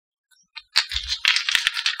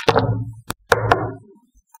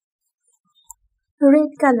red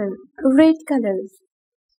color, red color,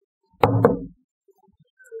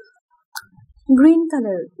 green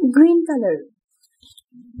color, green color,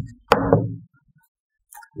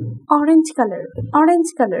 orange color,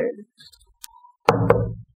 orange color,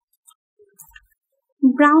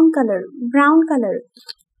 brown color, brown color,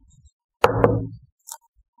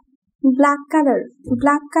 black color,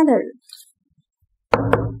 black color,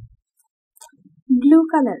 blue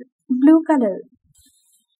color, blue color,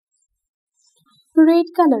 red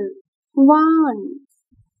color, 1,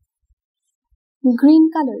 green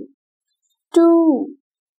color, 2,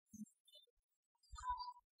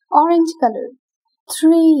 orange color,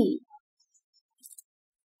 3,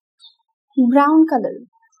 brown color,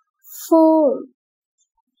 4,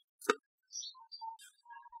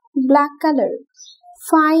 black color,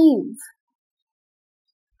 5,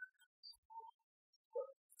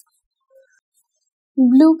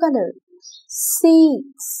 blue color,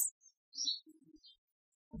 6,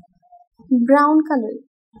 brown color,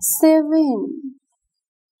 7,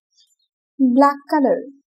 black color,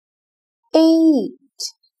 8,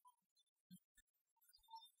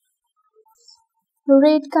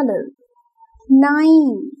 red color,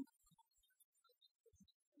 9,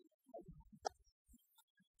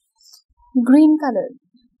 green color,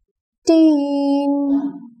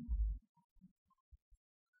 10,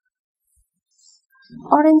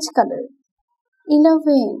 orange color,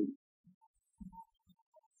 11,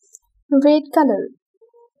 red color,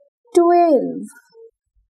 12,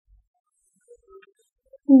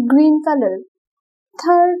 green color,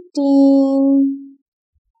 13,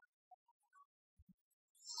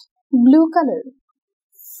 blue color,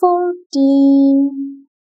 14,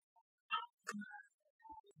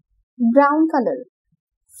 brown color,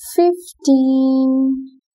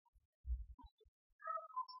 15,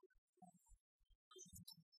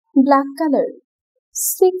 black color,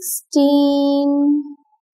 16,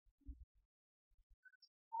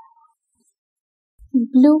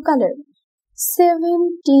 blue color,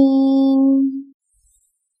 17,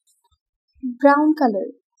 brown color,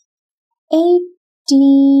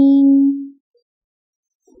 18,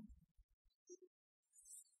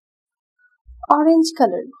 orange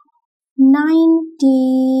color,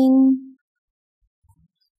 19,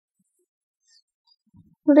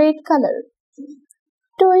 red color,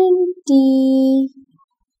 20,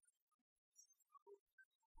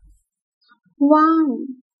 1,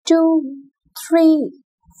 2, 3,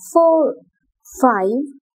 4, 5,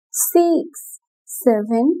 6,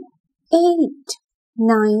 7, 8,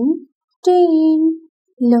 9, 10,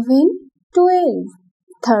 11, 12,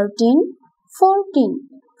 13, 14,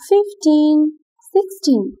 15,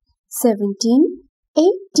 16, 17,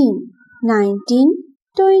 18, 19,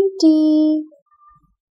 20.